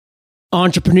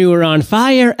Entrepreneur on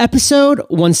Fire, episode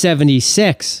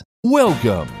 176.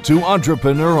 Welcome to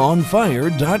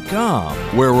EntrepreneurOnFire.com,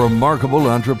 where remarkable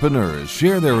entrepreneurs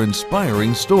share their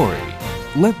inspiring story.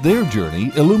 Let their journey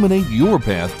illuminate your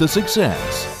path to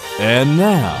success. And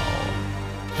now,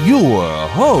 your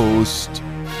host,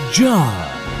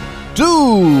 John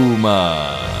Dumas.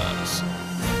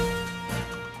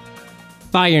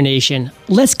 Fire Nation,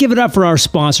 let's give it up for our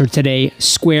sponsor today,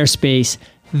 Squarespace,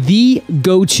 the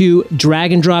go-to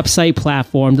drag-and-drop site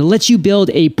platform that lets you build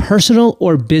a personal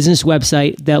or business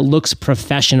website that looks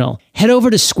professional. Head over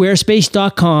to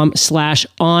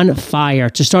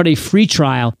squarespace.com/onfire to start a free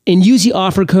trial and use the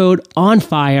offer code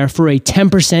ONFIRE for a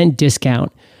 10%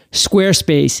 discount.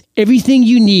 Squarespace, everything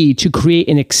you need to create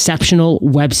an exceptional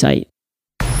website.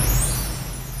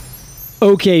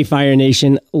 Okay, Fire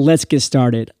Nation, let's get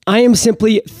started. I am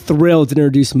simply thrilled to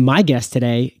introduce my guest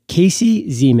today, Casey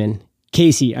Zeman.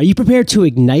 Casey, are you prepared to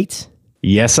ignite?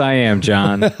 Yes, I am,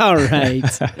 John. All right.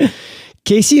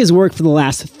 Casey has worked for the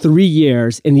last 3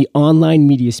 years in the online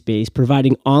media space,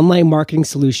 providing online marketing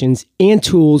solutions and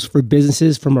tools for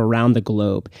businesses from around the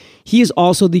globe. He is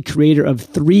also the creator of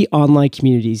 3 online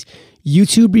communities,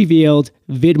 YouTube Revealed,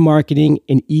 VidMarketing,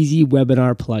 and Easy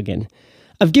Webinar Plugin.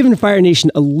 I've given Fire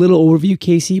Nation a little overview,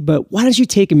 Casey, but why don't you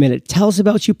take a minute, tell us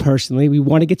about you personally, we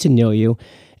want to get to know you,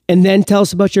 and then tell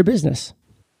us about your business.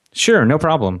 Sure, no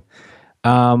problem.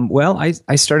 Well,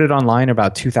 I started online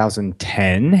about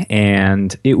 2010,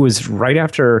 and it was right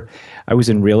after I was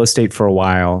in real estate for a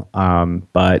while,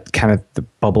 but kind of the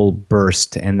bubble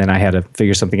burst, and then I had to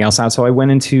figure something else out. So I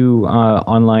went into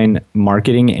online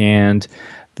marketing, and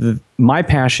my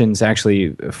passions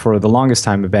actually for the longest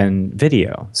time have been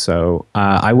video. So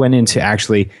I went into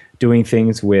actually doing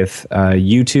things with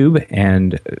YouTube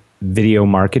and video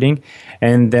marketing.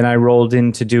 And then I rolled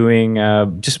into doing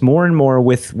just more and more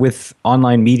with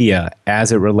online media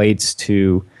as it relates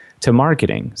to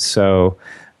marketing. So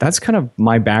that's kind of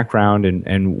my background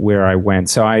and where I went.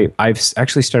 So I've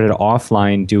actually started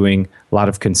offline doing a lot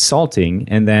of consulting,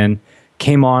 and then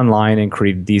came online and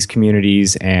created these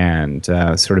communities and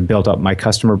sort of built up my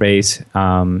customer base.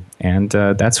 And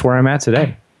that's where I'm at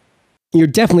today. You're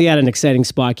definitely at an exciting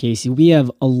spot, Casey. We have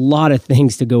a lot of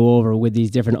things to go over with these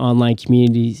different online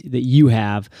communities that you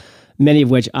have, many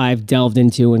of which I've delved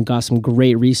into and got some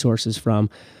great resources from.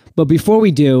 But before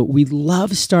we do, we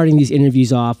love starting these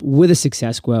interviews off with a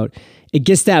success quote. It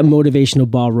gets that motivational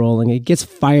ball rolling. It gets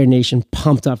Fire Nation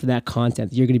pumped up for that content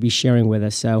that you're going to be sharing with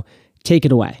us. So take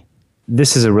it away.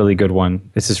 This is a really good one.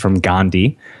 This is from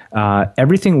Gandhi.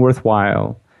 Everything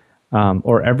worthwhile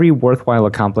or every worthwhile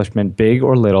accomplishment, big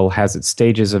or little, has its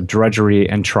stages of drudgery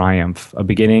and triumph, a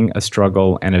beginning, a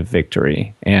struggle, and a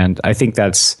victory. And I think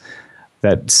that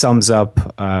sums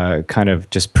up kind of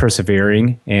just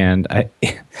persevering. And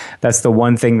that's the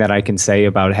one thing that I can say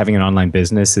about having an online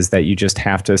business is that you just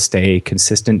have to stay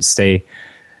consistent,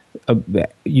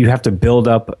 you have to build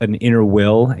up an inner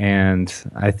will. And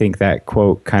I think that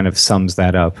quote kind of sums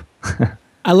that up.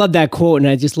 I love that quote, and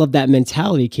I just love that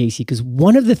mentality, Casey, because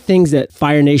one of the things that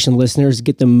Fire Nation listeners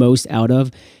get the most out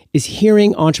of is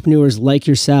hearing entrepreneurs like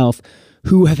yourself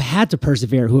who have had to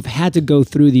persevere, who have had to go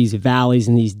through these valleys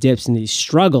and these dips and these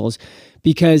struggles,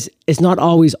 because it's not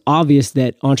always obvious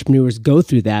that entrepreneurs go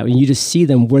through that. When you just see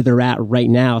them where they're at right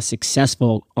now,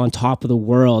 successful, on top of the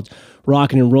world,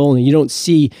 rocking and rolling, you don't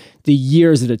see the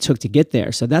years that it took to get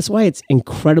there. So that's why it's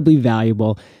incredibly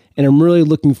valuable. And I'm really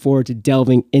looking forward to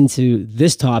delving into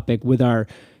this topic with our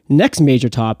next major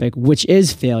topic, which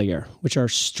is failure, which are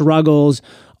struggles,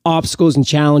 obstacles, and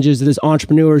challenges that as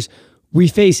entrepreneurs we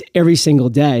face every single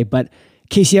day. But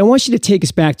Casey, I want you to take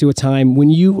us back to a time when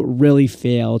you really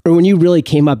failed, or when you really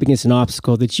came up against an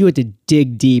obstacle that you had to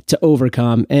dig deep to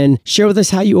overcome, and share with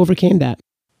us how you overcame that.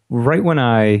 Right when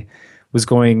I was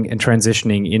going and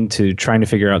transitioning into trying to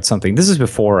figure out something, this is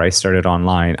before I started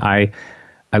online, I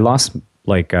lost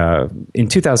in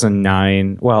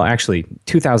 2009, well, actually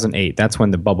 2008, that's when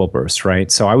the bubble burst,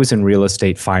 right? So I was in real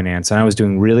estate finance and I was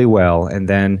doing really well. And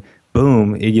then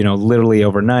boom, literally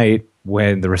overnight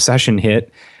when the recession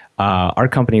hit, our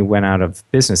company went out of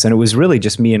business. And it was really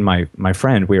just me and my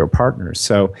friend. We were partners.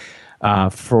 So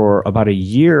for about a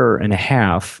year and a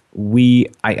half,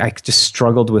 I just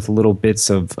struggled with little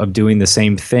bits of doing the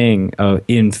same thing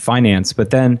in finance. But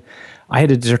then I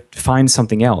had to find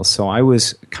something else. So I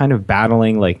was kind of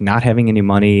battling not having any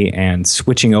money and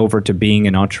switching over to being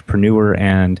an entrepreneur,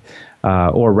 and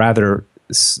or rather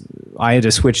I had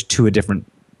to switch to a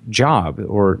different job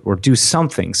or do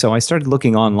something. So I started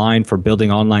looking online for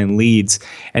building online leads.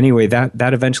 Anyway,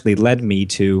 that eventually led me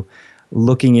to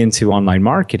looking into online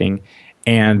marketing.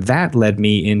 And that led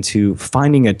me into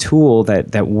finding a tool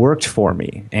that worked for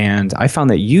me. And I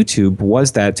found that YouTube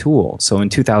was that tool. So in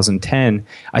 2010,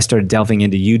 I started delving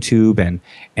into YouTube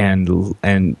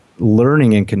and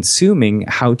learning and consuming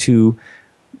how to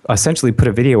essentially put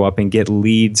a video up and get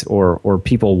leads or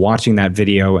people watching that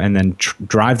video and then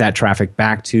drive that traffic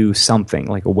back to something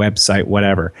like a website,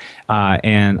 whatever.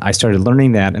 And I started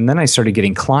learning that, and then I started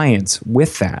getting clients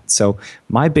with that. So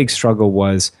my big struggle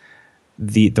was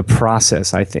the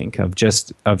process, I think, of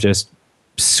just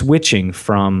switching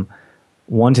from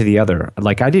one to the other.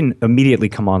 Like, I didn't immediately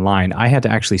come online. I had to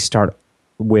actually start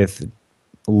with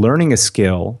learning a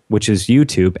skill, which is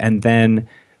YouTube, and then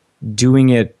doing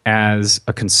it as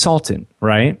a consultant,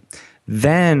 right?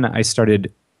 Then I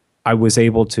was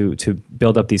able to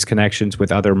build up these connections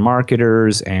with other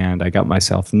marketers, and I got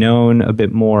myself known a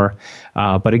bit more.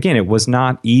 But again, it was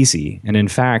not easy. And in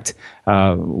fact,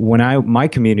 when my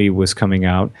community was coming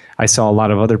out, I saw a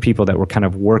lot of other people that were kind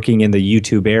of working in the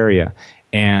YouTube area.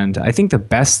 And I think the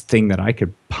best thing that I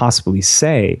could possibly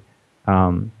say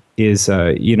is,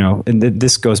 and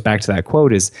this goes back to that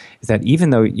quote, is that even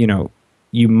though,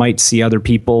 you might see other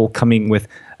people coming with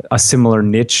a similar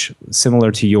niche,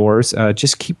 similar to yours,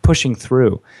 just keep pushing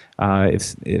through.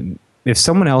 If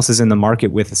someone else is in the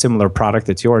market with a similar product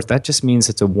that's yours, that just means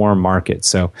it's a warm market.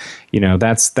 So,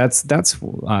 that's some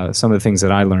of the things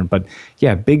that I learned. But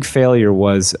yeah, big failure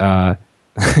was the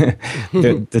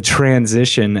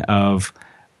transition of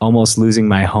almost losing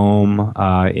my home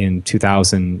in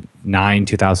 2009,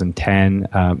 2010.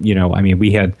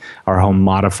 We had our home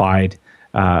modified.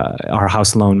 Our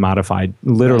house loan modified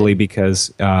literally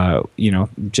because,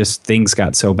 just things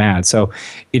got so bad. So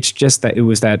it's just that it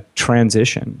was that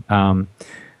transition.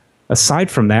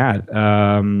 Aside from that,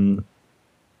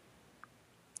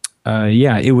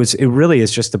 it really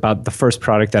is just about the first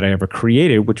product that I ever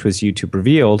created, which was YouTube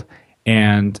Revealed.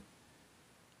 And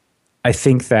I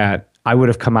think that I would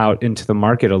have come out into the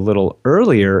market a little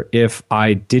earlier if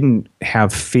I didn't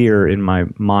have fear in my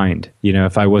mind,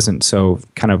 if I wasn't so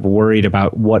kind of worried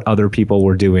about what other people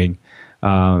were doing.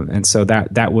 And so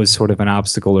that was sort of an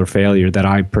obstacle or failure that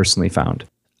I personally found.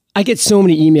 I get so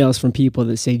many emails from people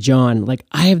that say, John, like,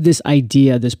 I have this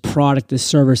idea, this product, this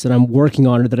service that I'm working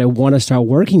on or that I want to start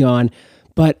working on,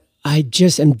 but I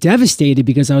just am devastated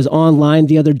because I was online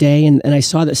the other day and I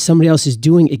saw that somebody else is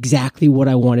doing exactly what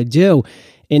I want to do.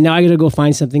 And now I got to go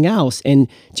find something else. And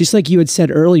just like you had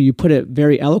said earlier, you put it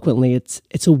very eloquently, it's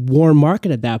a warm market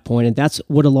at that point. And that's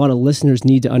what a lot of listeners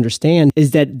need to understand,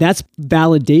 is that that's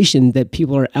validation that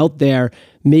people are out there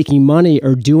making money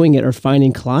or doing it or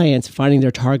finding clients, finding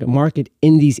their target market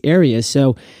in these areas.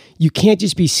 So you can't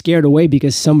just be scared away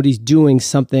because somebody's doing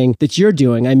something that you're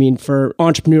doing. I mean, for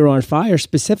Entrepreneur on Fire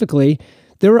specifically,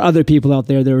 there were other people out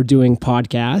there that were doing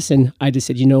podcasts. And I just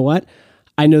said, you know what?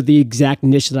 I know the exact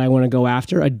niche that I want to go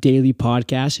after, a daily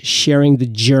podcast, sharing the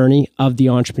journey of the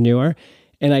entrepreneur.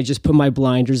 And I just put my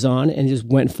blinders on and just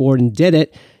went forward and did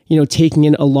it, taking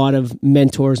in a lot of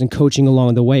mentors and coaching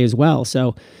along the way as well.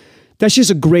 So that's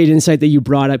just a great insight that you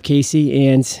brought up, Casey.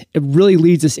 And it really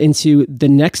leads us into the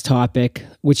next topic,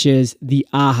 which is the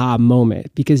aha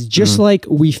moment. Because just like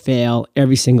we fail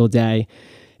every single day,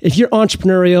 if you're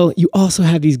entrepreneurial, you also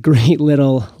have these great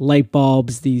little light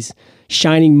bulbs, these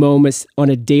shining moments on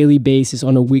a daily basis,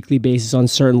 on a weekly basis, on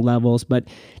certain levels. But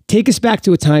take us back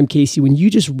to a time, Casey, when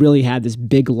you just really had this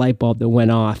big light bulb that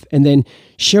went off, and then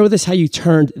share with us how you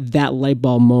turned that light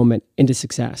bulb moment into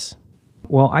success.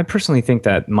 Well, I personally think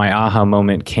that my aha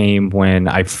moment came when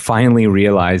I finally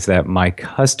realized that my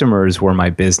customers were my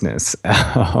business.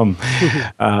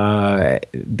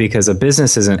 Because a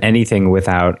business isn't anything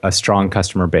without a strong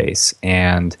customer base.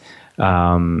 And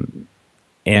the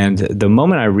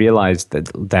moment I realized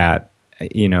that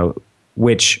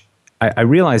which I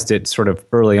realized it sort of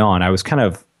early on, I was kind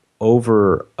of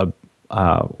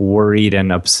worried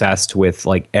and obsessed with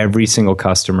like every single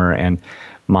customer and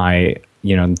my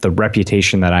the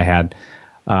reputation that I had,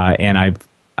 and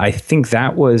I think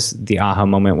that was the aha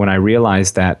moment when I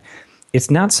realized that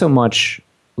it's not so much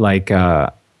like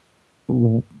for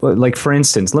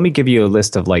instance, let me give you a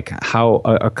list of like how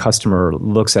a customer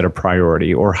looks at a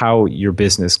priority or how your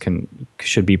business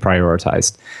should be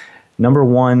prioritized. Number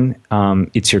one,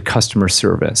 it's your customer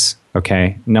service.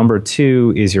 Okay. Number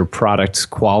two is your product's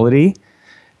quality.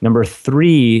 Number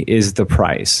three is the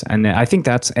price. And I think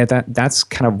that's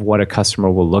kind of what a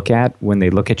customer will look at when they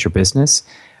look at your business.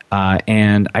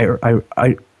 And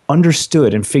I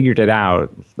understood and figured it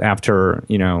out after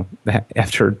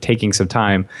taking some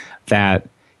time that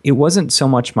it wasn't so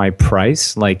much my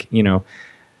price, like, how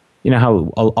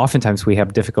oftentimes we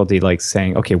have difficulty like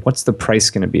saying, okay, what's the price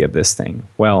going to be of this thing?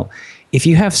 Well, if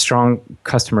you have strong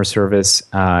customer service,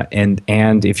 and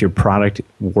if your product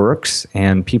works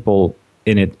and people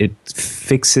in it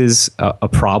fixes a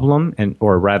problem,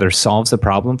 or rather solves a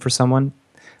problem for someone,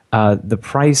 the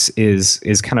price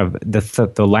is kind of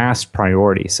the last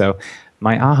priority. So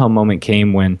my aha moment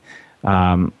came when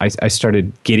I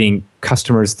started getting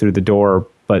customers through the door,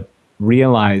 but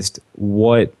realized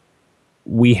what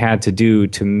we had to do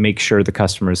to make sure the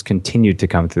customers continued to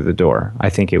come through the door. I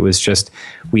think it was just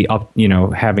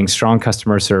having strong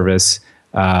customer service,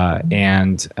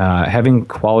 and having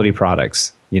quality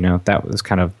products. That was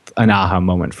kind of an aha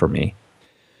moment for me.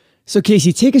 So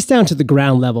Casey, take us down to the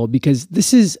ground level, because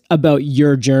this is about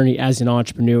your journey as an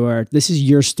entrepreneur. This is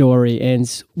your story,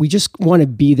 and we just want to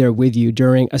be there with you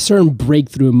during a certain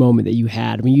breakthrough moment that you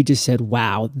had when you just said,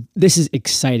 wow, this is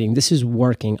exciting. This is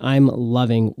working. I'm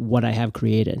loving what I have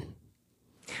created.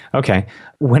 Okay.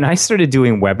 When I started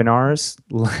doing webinars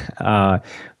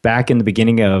back in the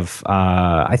beginning of,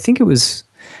 I think it was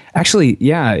actually,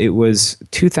 it was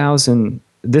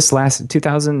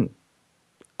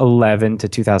 2011 to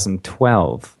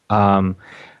 2012, I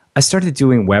started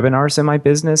doing webinars in my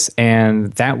business,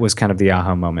 and that was kind of the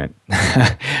aha moment,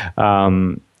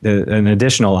 an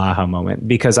additional aha moment,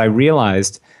 because I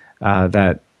realized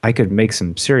that I could make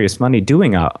some serious money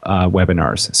doing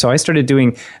webinars. So I started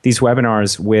doing these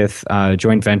webinars with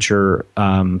joint venture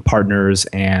partners,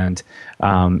 and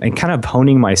kind of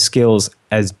honing my skills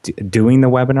as doing the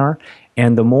webinar.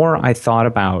 And the more I thought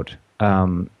about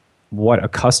what a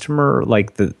customer,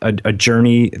 like a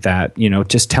journey that,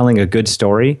 just telling a good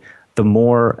story, the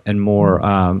more and more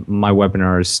my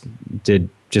webinars did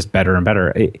just better and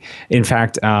better. In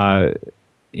fact,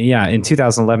 in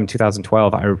 2011,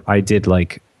 2012, I did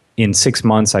in 6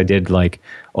 months, I did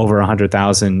over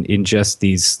 100,000 in just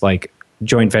these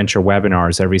joint venture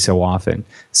webinars every so often.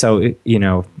 So,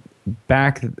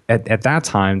 back at that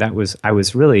time, that was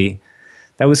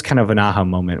kind of an aha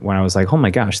moment when I was like, oh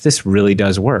my gosh, this really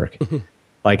does work.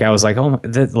 I was like,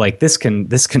 this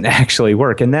can actually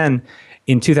work. And then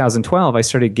in 2012, I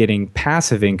started getting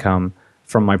passive income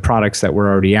from my products that were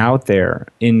already out there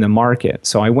in the market.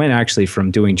 So I went actually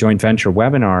from doing joint venture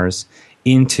webinars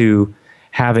into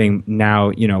having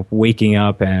now, waking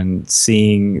up and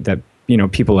seeing that,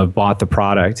 people have bought the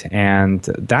product. And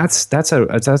that's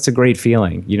a great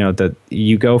feeling, that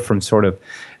you go from sort of,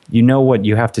 what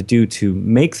you have to do to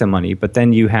make the money, but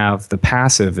then you have the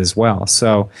passive as well.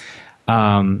 So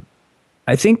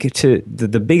I think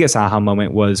the biggest aha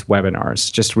moment was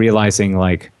webinars, just realizing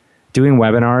doing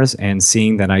webinars and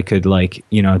seeing that I could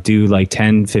do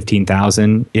 10,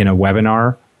 15,000 in a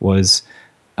webinar was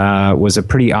a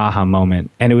pretty aha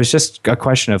moment. And it was just a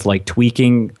question of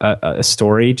tweaking a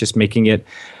story, just making it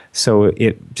so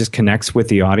it just connects with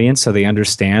the audience, so they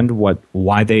understand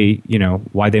why they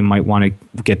might want to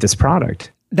get this product.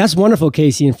 That's wonderful,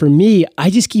 Casey. And for me, I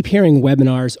just keep hearing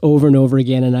webinars over and over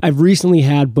again. And I've recently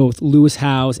had both Lewis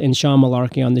Howes and Sean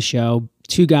Malarkey on the show,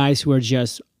 two guys who are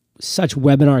just such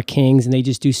webinar kings, and they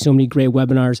just do so many great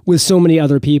webinars with so many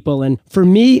other people. And for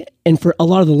me, and for a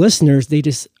lot of the listeners, they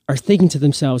just are thinking to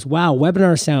themselves, wow,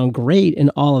 webinars sound great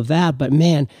and all of that, but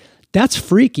man, that's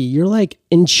freaky. You're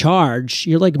in charge.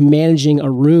 You're managing a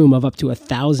room of up to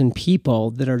 1,000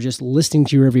 people that are just listening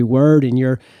to your every word, and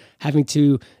you're having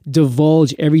to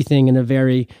divulge everything in a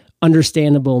very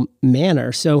understandable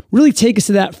manner. So really take us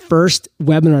to that first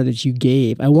webinar that you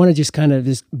gave. I want to just kind of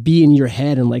just be in your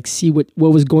head and see what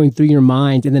was going through your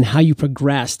mind, and then how you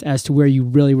progressed as to where you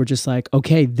really were just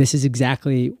okay, this is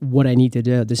exactly what I need to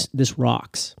do. This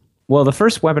rocks. Well, the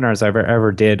first webinars I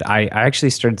ever did, I actually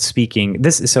started speaking.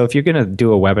 So if you're going to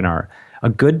do a webinar, a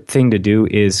good thing to do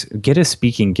is get a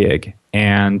speaking gig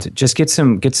and just get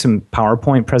some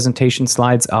PowerPoint presentation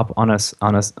slides up on a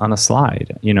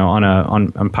slide, on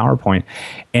PowerPoint,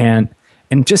 and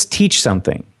just teach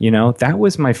something. That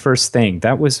was my first thing.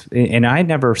 And I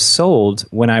never sold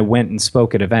when I went and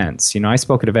spoke at events. I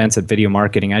spoke at events at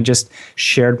VidMarketing. I just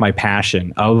shared my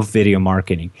passion of video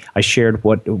marketing. I shared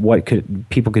what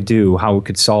people could do, how it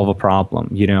could solve a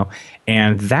problem,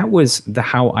 and that was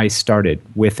how I started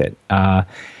with it.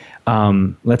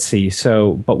 Let's see.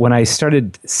 So, but when I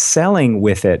started selling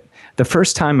with it, the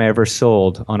first time I ever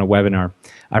sold on a webinar,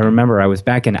 I remember I was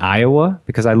back in Iowa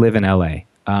because I live in LA.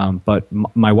 But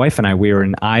my wife and we were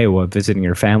in Iowa visiting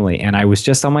her family, and I was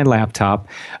just on my laptop.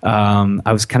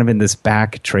 I was kind of in this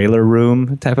back trailer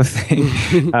room type of thing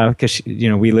because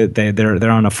we live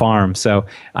they're on a farm, so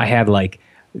I had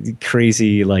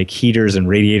crazy heaters and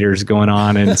radiators going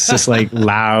on, and it's just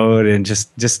loud and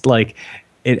just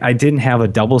I didn't have a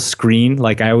double screen.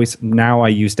 Like now I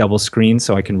use double screen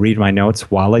so I can read my notes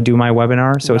while I do my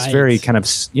webinar. So it's very kind of,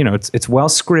 it's well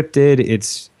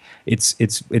scripted.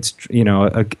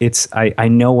 I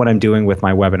know what I'm doing with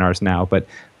my webinars now, but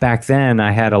back then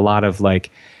I had a lot of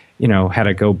had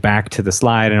to go back to the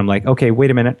slide and I'm like, okay, wait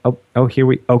a minute.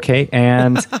 Okay.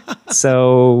 And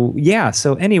so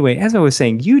anyway, as I was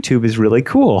saying, YouTube is really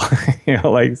cool,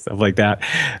 like stuff like that.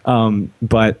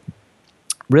 But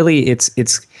really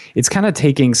it's kind of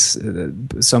taking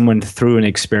someone through an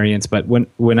experience. But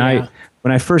when I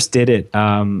first did it,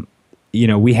 I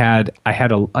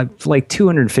had like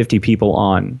 250 people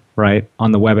on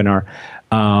the webinar.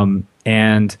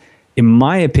 And in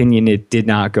my opinion, it did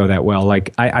not go that well.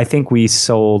 Like I think we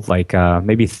sold like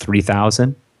maybe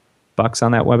 $3,000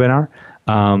 on that webinar.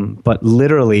 But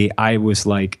literally I was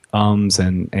like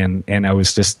and I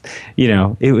was just,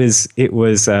 it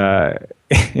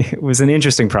was an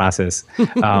interesting process.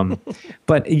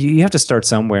 But you have to start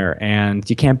somewhere and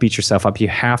you can't beat yourself up. You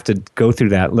have to go through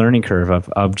that learning curve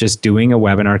of just doing a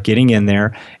webinar, getting in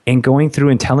there and going through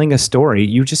and telling a story.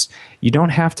 You don't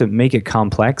have to make it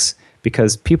complex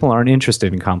because people aren't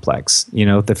interested in complex.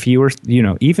 Even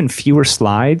fewer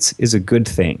slides is a good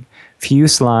thing. Few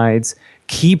slides,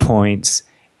 key points,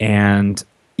 and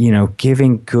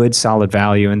giving good solid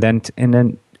value, and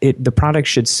then the product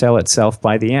should sell itself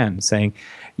by the end, saying,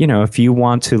 if you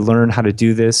want to learn how to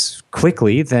do this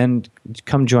quickly, then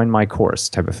come join my course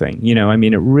type of thing.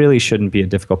 It really shouldn't be a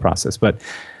difficult process. But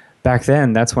back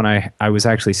then, that's when I was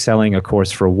actually selling a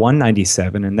course for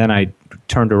 $197, and then I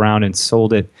turned around and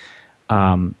sold it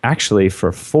actually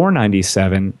for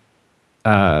 $497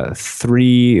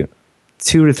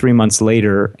 2 to 3 months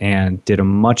later, and did a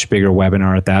much bigger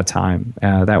webinar at that time.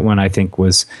 That one I think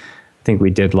we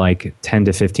did like 10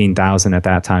 to 15,000 at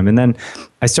that time. And then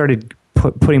I started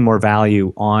putting more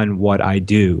value on what I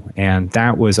do. And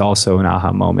that was also an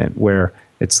aha moment where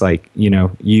it's like,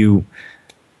 you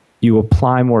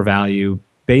apply more value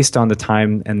based on the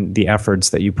time and the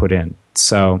efforts that you put in.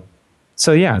 So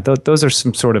yeah, those are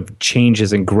some sort of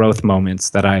changes and growth moments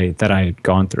that I had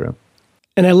gone through.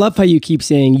 And I love how you keep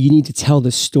saying you need to tell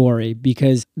the story,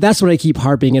 because that's what I keep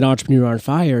harping at Entrepreneur on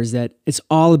Fire, is that it's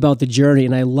all about the journey.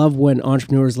 And I love when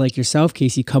entrepreneurs like yourself,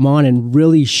 Casey, come on and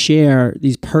really share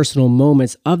these personal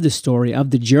moments of the story,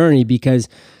 of the journey, because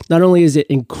not only is it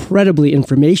incredibly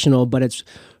informational, but it's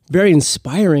very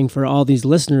inspiring for all these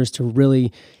listeners to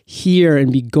really hear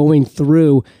and be going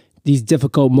through these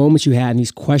difficult moments you had and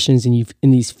these questions and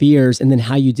these fears, and then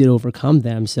how you did overcome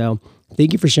them. So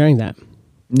thank you for sharing that.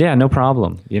 Yeah, no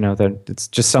problem. It's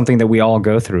just something that we all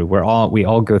go through. We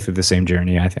all go through the same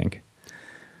journey, I think.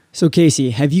 So Casey,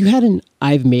 have you had an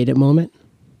I've made it moment?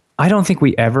 I don't think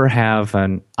we ever have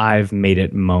an I've made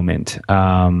it moment.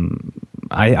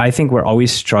 I think we're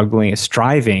always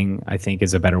striving, I think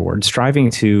is a better word, striving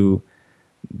to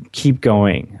keep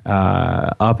going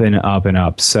up and up and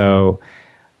up. So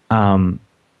I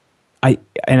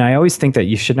always think that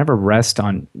you should never rest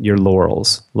on your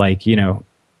laurels.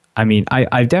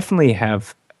 I definitely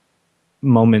have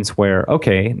moments where,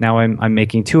 okay, now I'm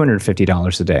making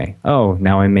 $250 a day. Oh,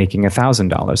 now I'm making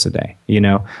 $1,000 a day.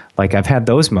 I've had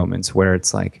those moments where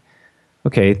it's like,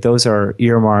 okay, those are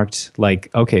earmarked,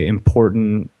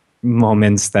 important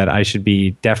moments that I should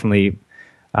be definitely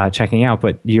checking out.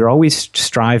 But you're always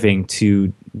striving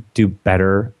to do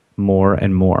better, more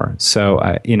and more. So,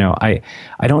 I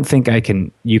don't think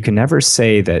you can never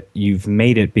say that you've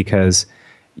made it, because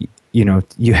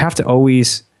you have to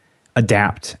always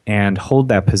adapt and hold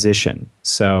that position.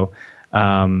 So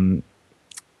to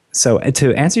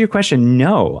answer your question,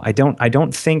 no, I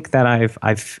don't think that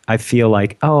I feel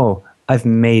like, oh, I've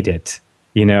made it.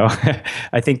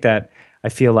 I think that I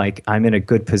feel like I'm in a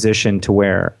good position to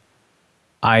where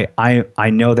I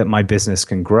know that my business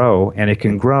can grow, and it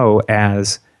can grow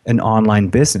as an online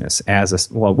business.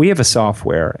 We have a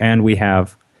software, and we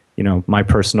have my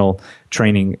personal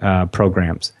training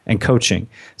programs and coaching.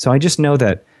 So I just know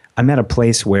that I'm at a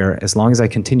place where as long as I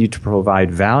continue to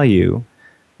provide value,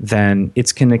 then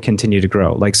it's going to continue to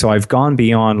grow. So I've gone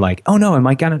beyond oh no, I'm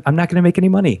not going to make any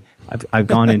money. I've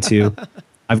gone into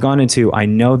I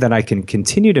know that I can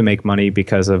continue to make money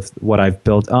because of what I've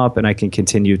built up, and I can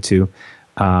continue to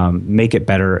make it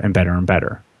better and better and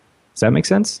better. Does that make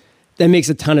sense? That makes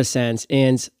a ton of sense.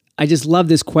 And I just love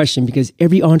this question because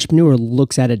every entrepreneur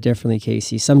looks at it differently,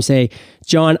 Casey. Some say,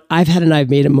 John, I've had an I've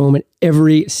made it moment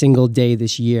every single day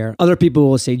this year. Other people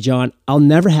will say, John, I'll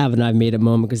never have an I've made it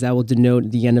moment because that will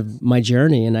denote the end of my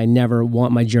journey, and I never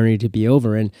want my journey to be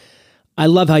over. And I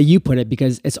love how you put it,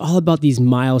 because it's all about these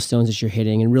milestones that you're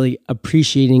hitting and really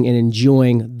appreciating and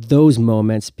enjoying those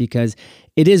moments, because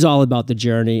it is all about the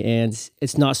journey, and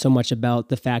it's not so much about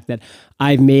the fact that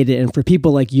I've made it. And for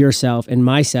people like yourself and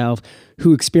myself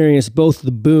who experience both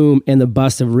the boom and the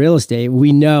bust of real estate,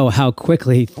 we know how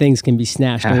quickly things can be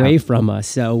snatched away from us.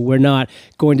 So we're not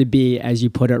going to be, as you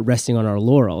put it, resting on our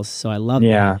laurels. So I love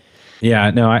that.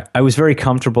 Yeah, no, I was very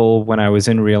comfortable when I was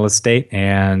in real estate,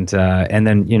 and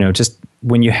then, you know, just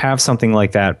when you have something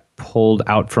like that pulled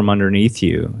out from underneath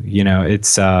you, you know,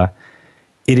 it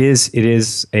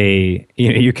is a,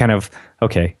 you know, you kind of,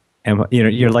 okay, and you know,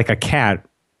 you're like a cat,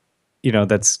 you know,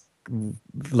 that's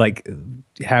like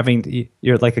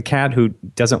you're like a cat who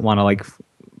doesn't want to like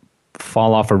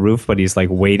fall off a roof, but he's like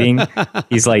waiting.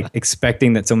 He's like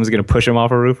expecting that someone's going to push him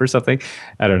off a roof or something.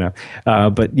 I don't know.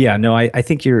 But yeah, no, I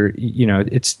think you know,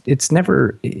 it's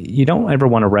never, you don't ever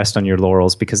want to rest on your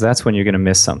laurels, because that's when you're going to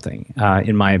miss something,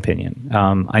 in my opinion.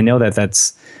 I know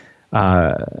that's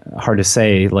hard to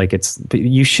say, like but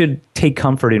you should take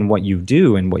comfort in what you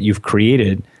do and what you've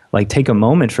created. Like take a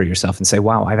moment for yourself and say,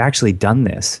 wow, I've actually done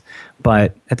this.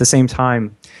 But at the same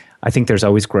time, I think there's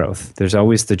always growth. There's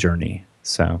always the journey.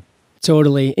 So.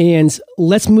 Totally. And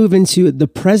let's move into the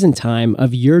present time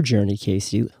of your journey,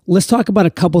 Casey. Let's talk about a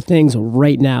couple things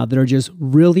right now that are just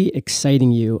really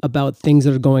exciting you about things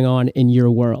that are going on in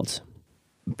your world.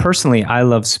 Personally, I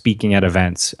love speaking at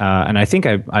events. And I think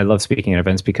I love speaking at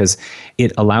events because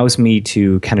it allows me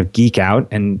to kind of geek out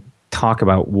and talk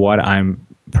about what I'm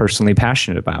personally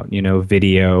passionate about, you know,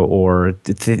 video or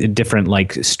different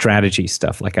like strategy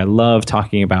stuff. Like I love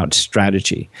talking about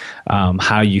strategy,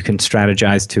 how you can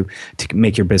strategize to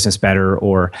make your business better,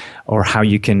 or how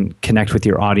you can connect with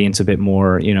your audience a bit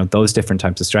more, you know, those different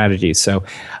types of strategies. So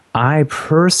I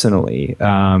personally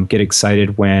get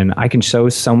excited when I can show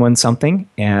someone something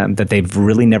and that they've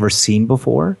really never seen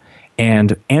before,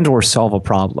 and or solve a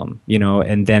problem, you know,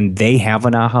 and then they have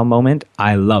an aha moment.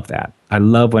 I love that. I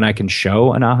love when I can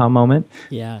show an aha moment.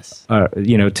 Yes.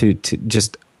 You know, to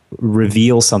just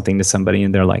reveal something to somebody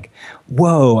and they're like,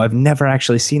 whoa, I've never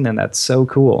actually seen that. That's so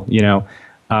cool. You know,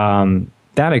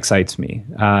 that excites me.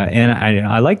 And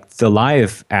I like the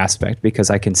live aspect because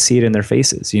I can see it in their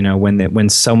faces, you know, when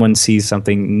someone sees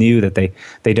something new that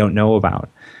they don't know about.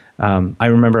 I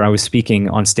remember I was speaking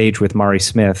on stage with Mari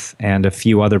Smith and a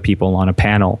few other people on a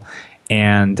panel,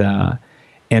 and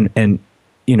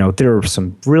you know, there were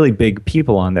some really big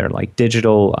people on there, like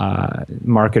digital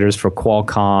marketers for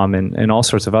Qualcomm and all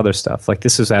sorts of other stuff. Like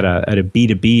this was at a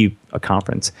B2B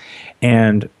conference,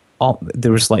 and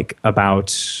there was like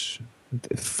about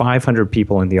 500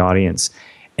 people in the audience.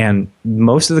 And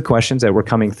most of the questions that were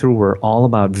coming through were all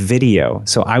about video.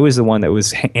 So I was the one that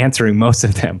was answering most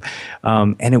of them.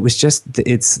 And it was just,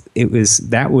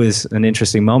 that was an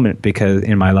interesting moment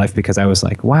in my life, because I was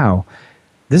like, wow,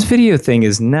 this video thing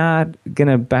is not going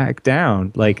to back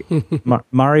down. Like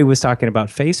Mari was talking about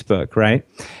Facebook, right?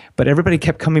 But everybody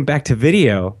kept coming back to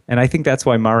video. And I think that's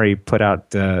why Mari put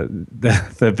out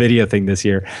the video thing this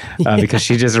year, because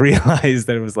she just realized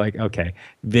that it was like, okay,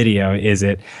 video is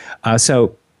it.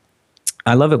 So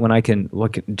I love it when I can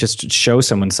just show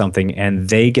someone something and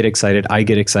they get excited, I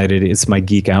get excited. It's my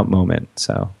geek out moment.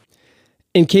 So,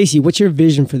 and Casey, what's your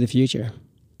vision for the future?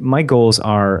 My goals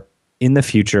in the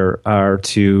future are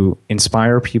to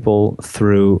inspire people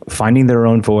through finding their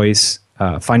own voice,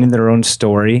 finding their own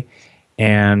story.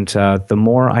 And the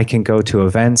more I can go to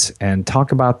events and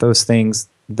talk about those things,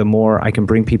 the more I can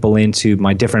bring people into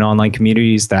my different online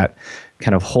communities that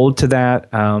kind of hold to that,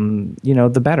 you know,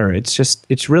 the better.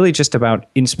 It's really just about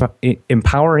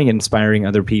empowering and inspiring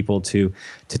other people to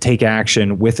take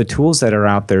action with the tools that are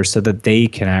out there so that they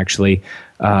can actually,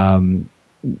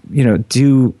 you know,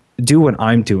 do what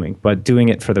I'm doing, but doing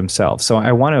it for themselves. So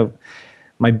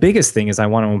my biggest thing is I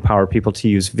want to empower people to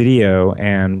use video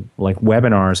and like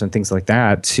webinars and things like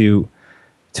that to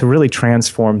really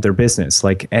transform their business,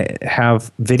 like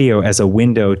have video as a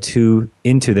window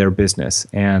into their business.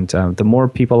 And the more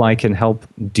people I can help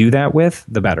do that with,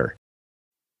 the better.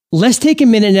 Let's take a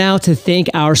minute now to thank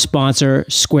our sponsor,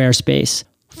 Squarespace.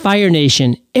 Fire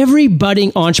Nation, every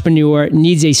budding entrepreneur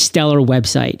needs a stellar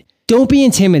website. Don't be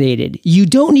intimidated. You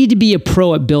don't need to be a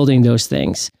pro at building those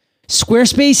things.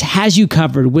 Squarespace has you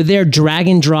covered with their drag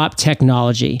and drop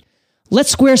technology. Let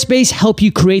Squarespace help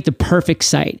you create the perfect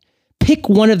site. Pick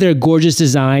one of their gorgeous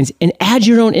designs and add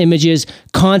your own images,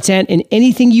 content, and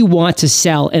anything you want to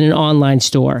sell in an online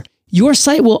store. Your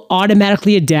site will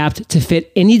automatically adapt to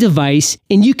fit any device,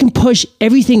 and you can push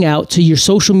everything out to your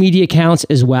social media accounts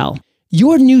as well.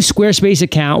 Your new Squarespace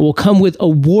account will come with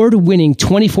award-winning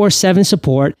 24/7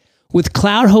 support, with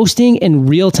cloud hosting and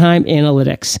real-time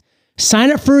analytics.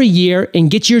 Sign up for a year and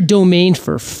get your domain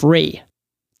for free.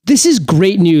 This is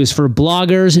great news for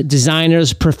bloggers,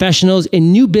 designers, professionals,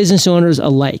 and new business owners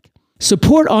alike.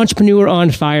 Support Entrepreneur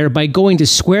on Fire by going to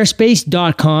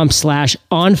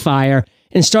squarespace.com/onfire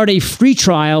and start a free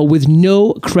trial with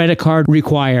no credit card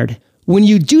required. When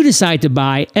you do decide to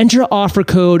buy, enter offer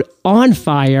code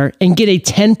ONFIRE and get a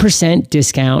 10%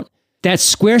 discount.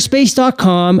 That's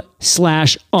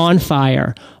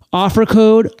squarespace.com/onfire. Offer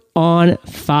code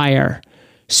ONFIRE.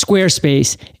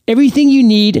 Squarespace, everything you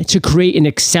need to create an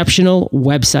exceptional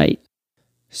website.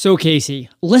 So Casey,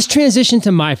 let's transition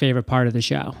to my favorite part of the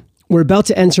show. We're about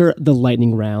to enter the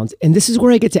lightning round, and this is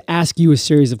where I get to ask you a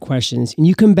series of questions, and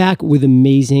you come back with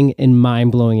amazing and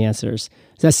mind-blowing answers.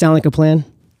 Does that sound like a plan?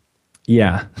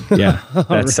 Yeah. That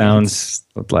right. Sounds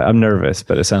like, I'm nervous,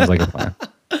 but it sounds like a plan.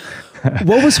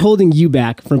 What was holding you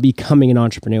back from becoming an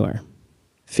entrepreneur?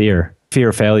 Fear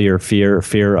of failure,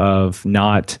 fear of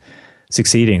not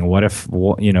succeeding. What if,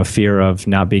 fear of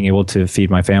not being able to feed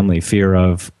my family, fear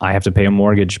of I have to pay a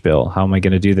mortgage bill. How am I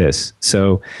going to do this?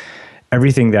 So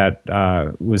everything that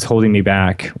was holding me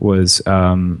back was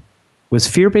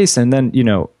fear-based. And then,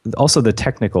 also the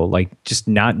technical, like just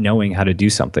not knowing how to do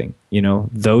something,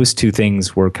 those two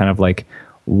things were kind of like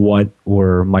what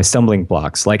were my stumbling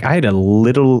blocks. Like I had to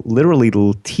literally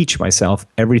teach myself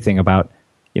everything about,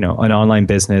 an online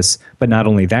business, but not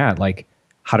only that, like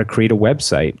how to create a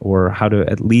website or how to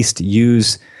at least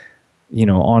use,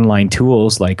 online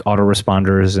tools like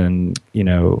autoresponders and,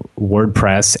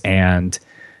 WordPress and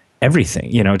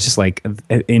everything, just like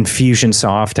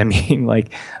Infusionsoft. I mean,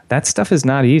 like that stuff is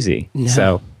not easy. No.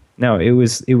 So no, it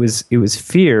was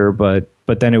fear, but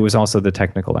then it was also the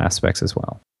technical aspects as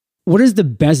well. What is the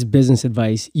best business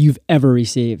advice you've ever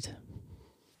received?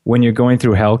 When you're going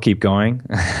through hell, keep going.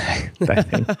 I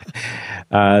think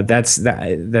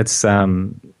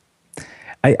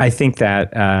I think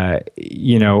that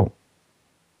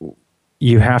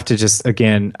you have to just,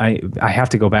 again, I have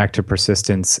to go back to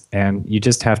persistence, and you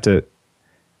just have to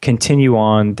continue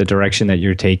on the direction that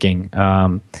you're taking,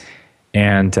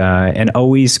 and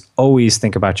always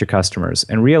think about your customers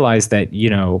and realize that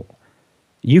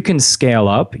you can scale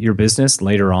up your business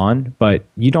later on, but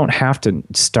you don't have to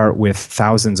start with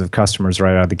thousands of customers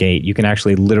right out of the gate. You can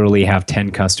actually literally have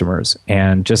 10 customers,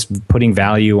 and just putting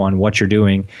value on what you're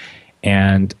doing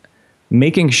and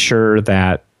making sure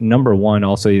that, number one,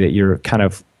 also that you're kind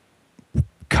of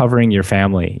covering your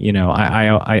family.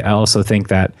 I also think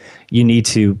that you need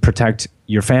to protect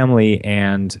your family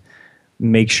and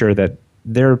make sure that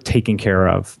they're taken care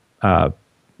of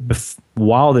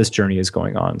while this journey is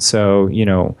going on. So,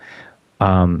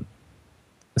 so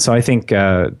I think,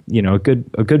 a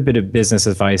good bit of business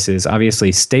advice is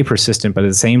obviously stay persistent, but at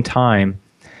the same time,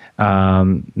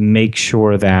 make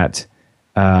sure that,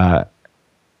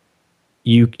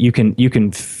 you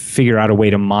can figure out a way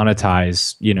to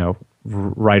monetize,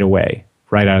 right away,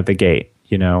 right out of the gate,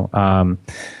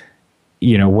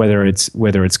 whether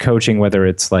it's coaching, whether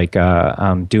it's like,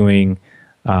 doing,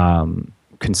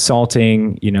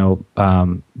 consulting,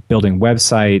 building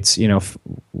websites,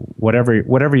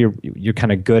 whatever you're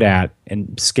kind of good at,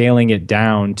 and scaling it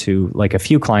down to like a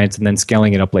few clients and then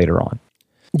scaling it up later on.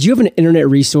 Do you have an internet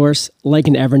resource like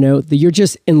an Evernote that you're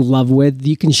just in love with that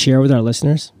you can share with our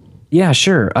listeners? Yeah,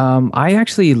 sure. I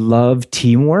actually love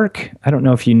Teamwork. I don't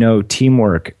know if you know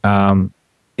Teamwork.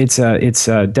 It's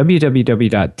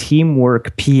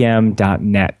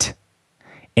www.teamworkpm.net.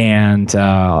 And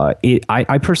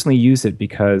I personally use it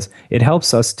because it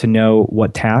helps us to know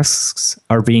what tasks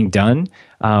are being done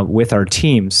with our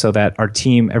team, so that our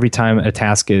team, every time a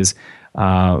task is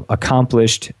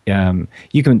accomplished,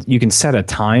 you can set a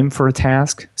time for a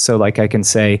task. So like I can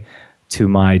say to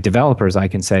my developers, I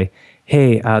can say,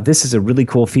 hey, this is a really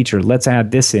cool feature. Let's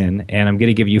add this in, and I'm going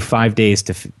to give you 5 days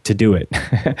to do it.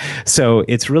 So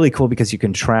it's really cool because you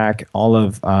can track all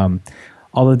of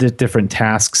the different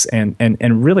tasks,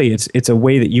 and really it's a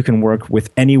way that you can work with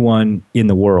anyone in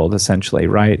the world, essentially,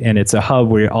 right? And it's a hub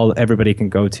where everybody can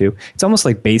go to. It's almost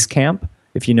like Basecamp,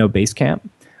 if you know Basecamp.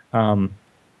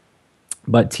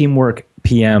 But Teamwork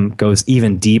PM goes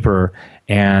even deeper,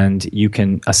 and you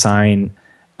can assign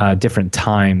different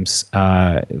times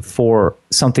for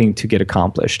something to get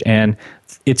accomplished. And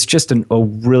it's just a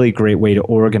really great way to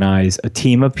organize a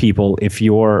team of people if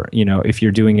you're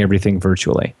doing everything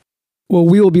virtually. Well,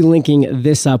 we will be linking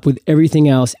this up with everything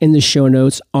else in the show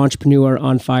notes,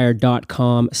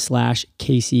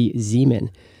 entrepreneuronfire.com/Casey Zeman.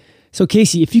 So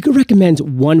Casey, if you could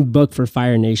recommend one book for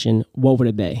Fire Nation, what would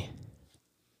it be?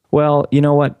 Well, you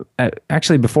know what?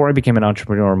 Actually, before I became an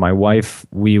entrepreneur, my wife,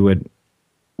 we would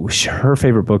her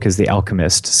favorite book is The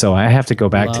Alchemist. So I have to go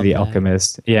back to Love The that.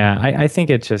 Alchemist. Yeah, I think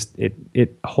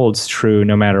it holds true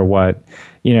no matter what.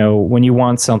 When you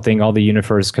want something, all the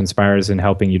universe conspires in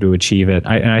helping you to achieve it.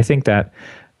 And I think that,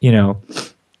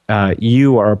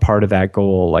 you are a part of that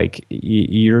goal. Like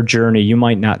your journey, you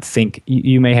might not think,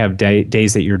 you may have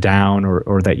days that you're down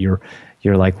or that you're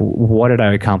like, what did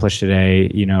I accomplish today?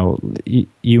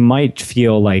 You might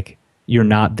feel like you're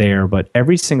not there, but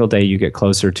every single day you get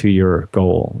closer to your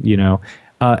goal,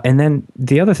 and then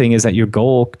the other thing is that your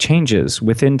goal changes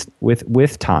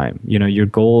with time. Your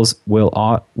goals will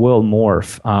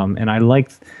morph. And I like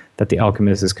that The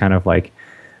Alchemist is kind of like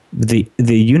the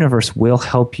universe will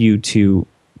help you to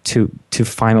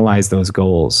finalize those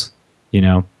goals.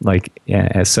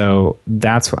 So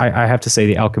that's I have to say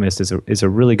The Alchemist is a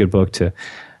really good book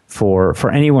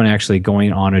for anyone actually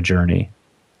going on a journey.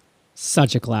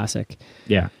 Such a classic.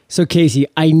 Yeah. So Casey,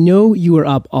 I know you were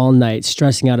up all night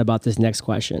stressing out about this next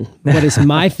question, but it's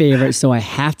my favorite, so I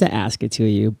have to ask it to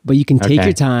you, but you can take Okay.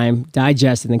 your time,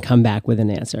 digest, and then come back with an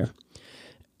answer.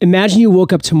 Imagine you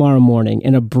woke up tomorrow morning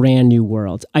in a brand new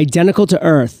world, identical to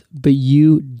Earth, but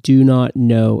you do not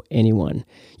know anyone.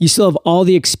 You still have all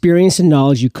the experience and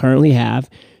knowledge you currently have.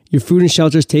 Your food and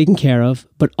shelter is taken care of,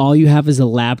 but all you have is a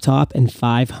laptop and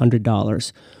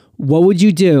 $500. What would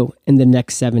you do in the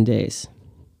next 7 days?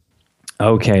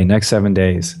 Okay, next 7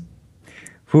 days.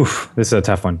 Whew, this is a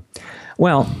tough one.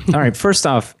 Well, all right, first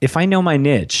off, if I know my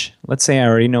niche, let's say I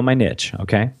already know my niche,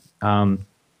 okay? The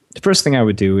first thing I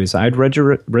would do is I'd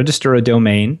register a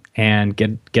domain and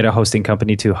get a hosting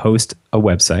company to host a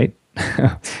website.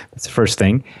 That's the first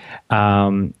thing.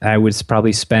 I would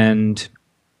probably spend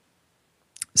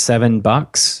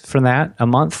 $7 for that a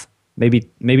month. Maybe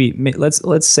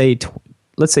let's say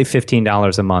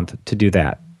 $15 a month to do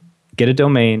that. Get a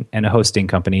domain and a hosting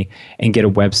company and get a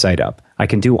website up. I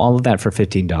can do all of that for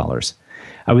 $15.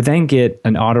 I would then get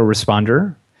an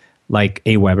autoresponder like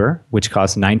Aweber, which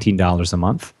costs $19 a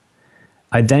month.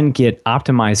 I then get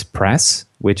Optimized Press,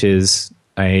 which is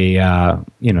a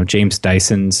James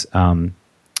Dyson's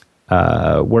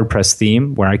WordPress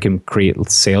theme where I can create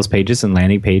sales pages and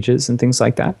landing pages and things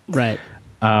like that. Right.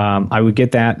 I would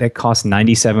get that. That costs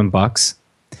 $97.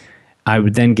 I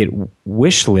would then get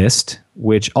Wishlist,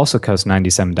 which also costs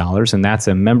 $97, and that's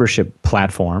a membership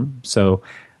platform. So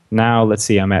now let's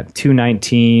see, I'm at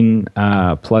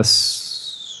 $219 plus,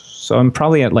 so I'm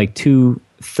probably at like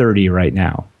 $230 right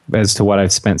now as to what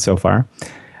I've spent so far.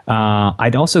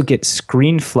 I'd also get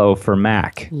ScreenFlow for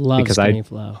Mac. Love because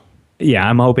ScreenFlow. Yeah,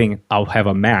 I'm hoping I'll have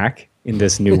a Mac in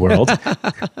this new world.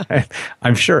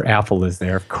 I'm sure Apple is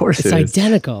there. Of course It's it is.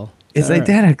 identical. It's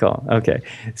identical. Okay.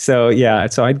 So yeah,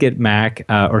 so I'd get Mac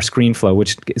or ScreenFlow,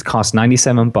 which costs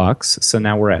 $97. So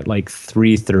now we're at like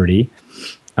 $330.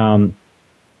 I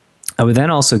would then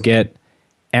also get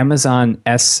Amazon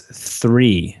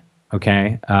S3,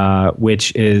 okay,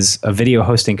 which is a video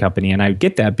hosting company. And I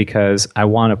get that because I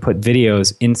want to put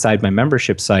videos inside my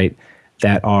membership site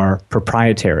that are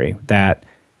proprietary, that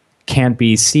can't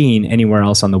be seen anywhere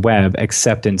else on the web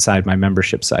except inside my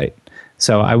membership site.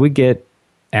 So I would get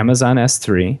Amazon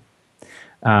S3,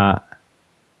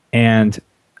 and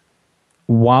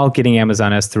while getting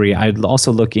Amazon S3, I'd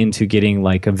also look into getting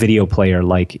like a video player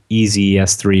like Easy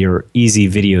S3 or Easy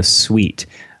Video Suite.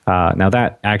 Now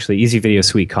that actually Easy Video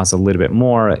Suite costs a little bit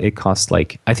more. It costs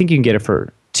like, I think you can get it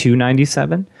for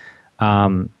 $297.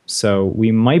 So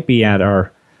we might be at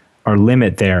our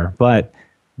limit there, but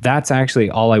that's actually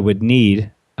all I would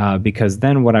need, because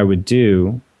then what I would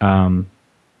do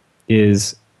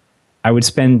is I would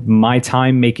spend my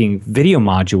time making video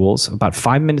modules, about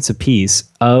 5 minutes a piece,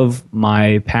 of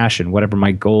my passion, whatever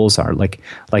my goals are. Like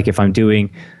if I'm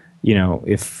doing,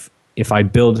 if I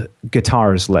build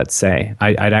guitars, let's say,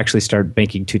 I'd actually start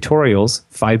making tutorials,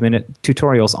 5-minute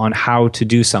tutorials on how to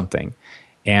do something.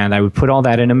 And I would put all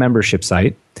that in a membership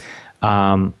site.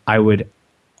 I would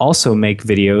also make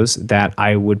videos that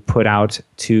I would put out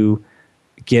to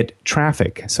get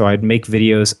traffic. So I'd make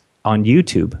videos on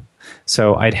YouTube.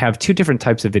 So I'd have two different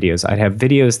types of videos. I'd have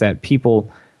videos that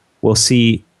people will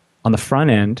see on the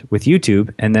front end with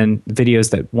YouTube, and then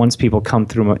videos that once people come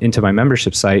through into my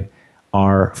membership site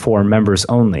are for members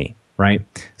only, right?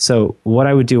 So what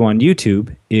I would do on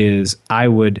YouTube is I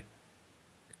would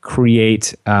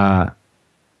create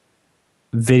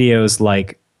videos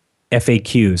like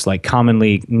FAQs, like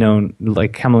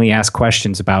commonly asked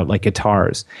questions about like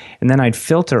guitars. And then I'd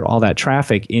filter all that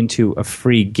traffic into a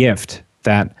free gift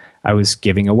that I was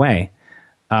giving away.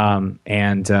 That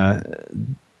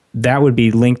would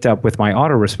be linked up with my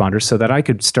autoresponder so that I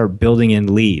could start building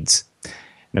in leads.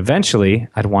 And eventually,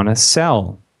 I'd want to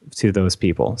sell to those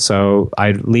people. So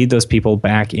I'd lead those people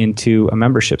back into a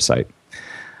membership site.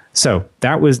 So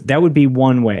that would be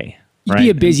one way. You'd right? be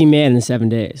a busy man in 7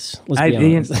 days. Let's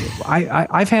be honest.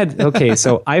 I've had, okay,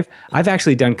 so I've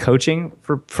actually done coaching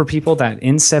for people that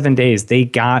in 7 days, they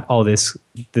got all this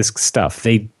stuff.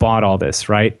 They bought all this,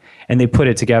 right? And they put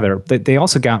it together. But they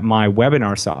also got my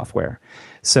webinar software.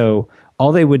 So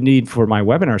all they would need for my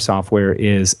webinar software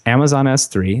is Amazon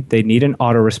S3. They need an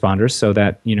autoresponder so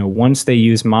that, once they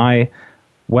use my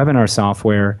webinar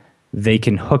software, they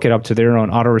can hook it up to their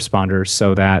own autoresponder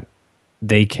so that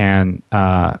they can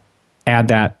add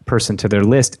that person to their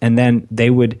list, and then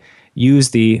they would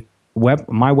use my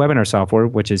webinar software,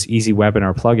 which is Easy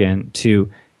Webinar plugin,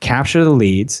 to capture the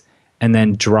leads and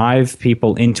then drive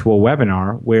people into a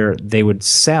webinar where they would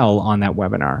sell on that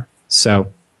webinar. So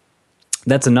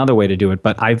that's another way to do it.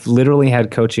 But I've literally had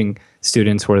coaching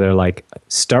students where they're like,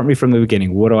 start me from the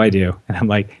beginning. What do I do? And I'm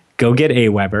like, go get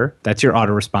Aweber. That's your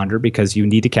autoresponder because you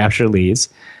need to capture leads.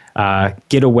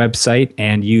 Get a website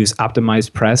and use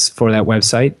optimized press for that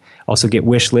website. Also get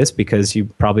wish list because you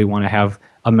probably want to have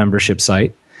a membership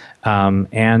site.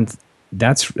 And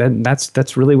that's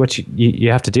really what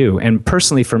you have to do. And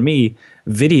personally for me,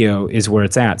 video is where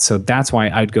it's at. So that's why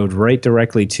I'd go right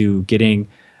directly to getting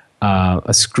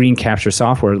a screen capture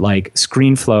software like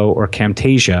ScreenFlow or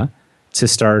Camtasia to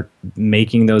start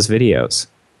making those videos.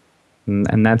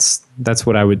 And that's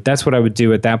what I would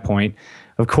do at that point.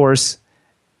 Of course,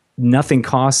 nothing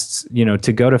costs,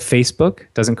 to go to Facebook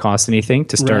doesn't cost anything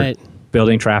to start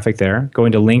building traffic there.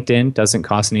 Going to LinkedIn doesn't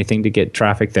cost anything to get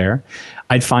traffic there.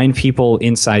 I'd find people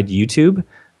inside YouTube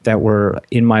that were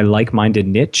in my like-minded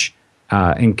niche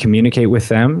and communicate with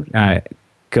them,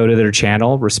 go to their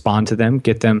channel, respond to them,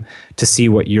 get them to see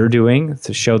what you're doing,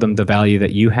 to show them the value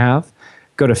that you have.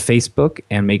 Go to Facebook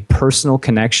and make personal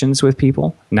connections with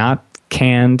people, not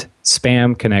canned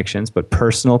spam connections, but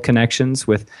personal connections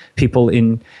with people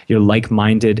in your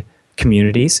like-minded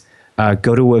communities.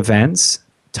 Go to events,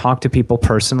 talk to people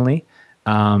personally.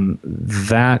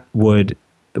 That would,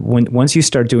 once you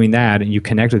start doing that and you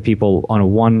connect with people on a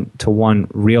one-to-one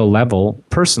real level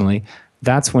personally,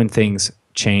 that's when things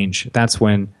change. That's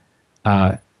when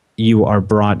you are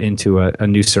brought into a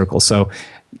new circle. So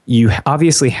you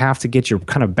obviously have to get your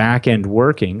kind of back end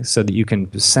working so that you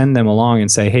can send them along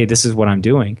and say, hey, this is what I'm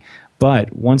doing.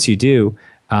 But once you do,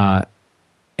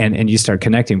 and you start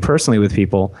connecting personally with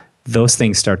people, those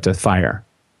things start to fire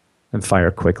and fire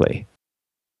quickly.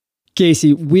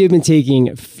 Casey, we have been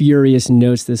taking furious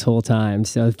notes this whole time.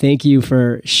 So thank you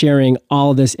for sharing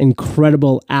all this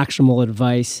incredible, actionable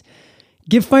advice.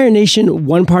 Give Fire Nation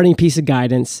one parting piece of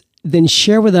guidance, then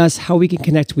share with us how we can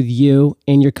connect with you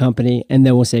and your company, and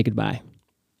then we'll say goodbye.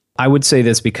 I would say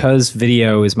this because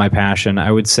video is my passion.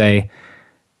 I would say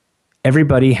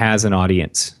everybody has an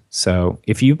audience. So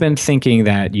if you've been thinking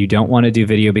that you don't want to do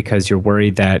video because you're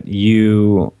worried that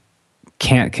you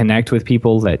can't connect with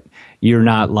people, that you're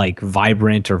not like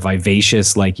vibrant or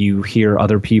vivacious like you hear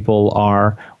other people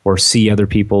are or see other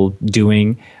people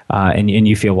doing, and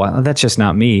you feel, well, that's just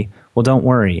not me. Well, don't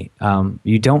worry.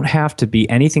 You don't have to be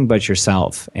anything but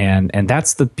yourself, and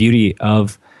that's the beauty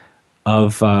of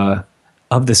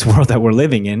this world that we're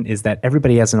living in, is that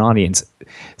everybody has an audience.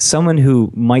 Someone who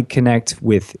might connect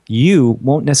with you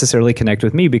won't necessarily connect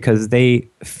with me because they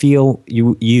feel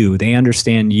you, they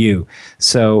understand you.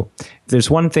 So if there's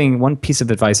one piece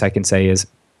of advice I can say is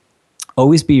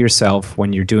always be yourself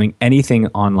when you're doing anything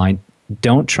online.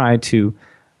 Don't try to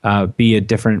be a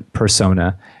different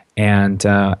persona, and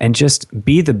just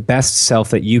be the best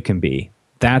self that you can be.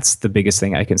 That's the biggest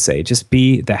thing I can say. Just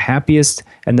be the happiest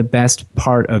and the best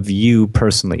part of you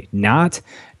personally, not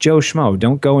Joe Schmo.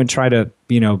 Don't go and try to,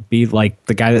 be like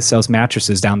the guy that sells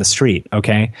mattresses down the street,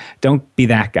 okay? Don't be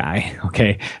that guy,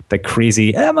 okay? The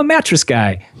crazy, I'm a mattress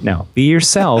guy. No, be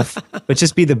yourself, but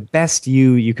just be the best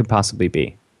you could possibly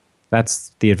be.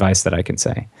 That's the advice that I can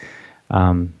say.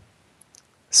 And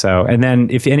then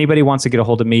if anybody wants to get a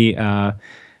hold of me,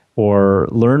 or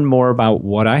learn more about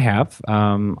what I have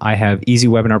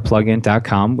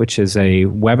easywebinarplugin.com, which is a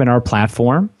webinar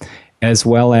platform, as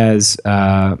well as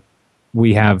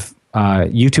we have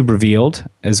YouTube Revealed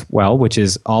as well, which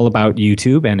is all about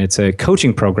YouTube, and it's a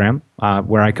coaching program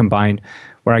where I can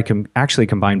actually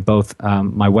combine both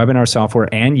my webinar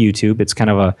software and YouTube. It's kind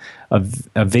of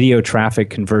a video traffic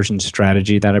conversion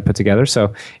strategy that I put together.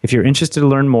 So if you're interested to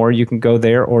learn more, you can go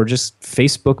there or just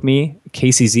Facebook me,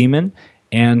 Casey Zeman,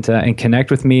 and connect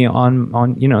with me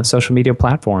on social media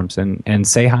platforms and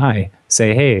say hi.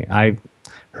 Say, hey, I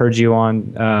heard you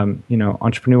on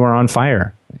Entrepreneur on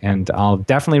Fire, and I'll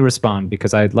definitely respond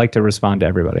because I'd like to respond to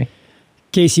everybody.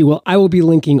 Casey, well, I will be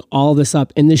linking all this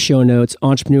up in the show notes,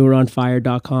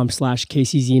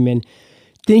 entrepreneuronfire.com/Casey Zeman.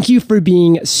 Thank you for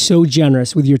being so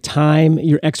generous with your time,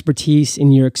 your expertise,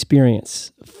 and your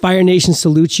experience. Fire Nation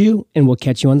salutes you, and we'll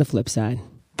catch you on the flip side.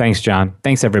 Thanks, John.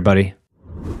 Thanks, everybody.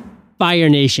 Fire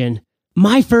Nation,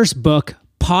 my first book,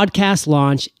 Podcast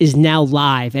Launch, is now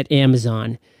live at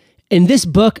Amazon. In this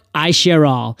book, I share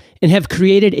all and have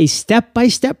created a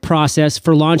step-by-step process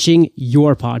for launching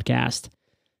your podcast.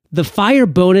 The Fire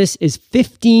bonus is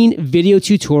 15 video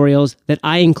tutorials that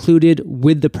I included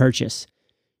with the purchase.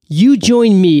 You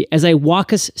join me as I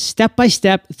walk us step by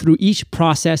step through each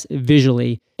process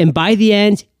visually, and by the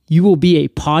end, you will be a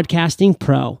podcasting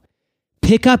pro.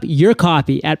 Pick up your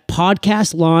copy at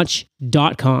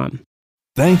podcastlaunch.com.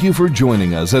 Thank you for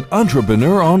joining us at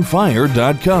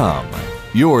EntrepreneurOnFire.com,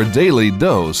 your daily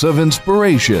dose of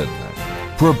inspiration.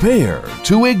 Prepare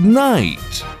to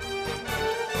ignite.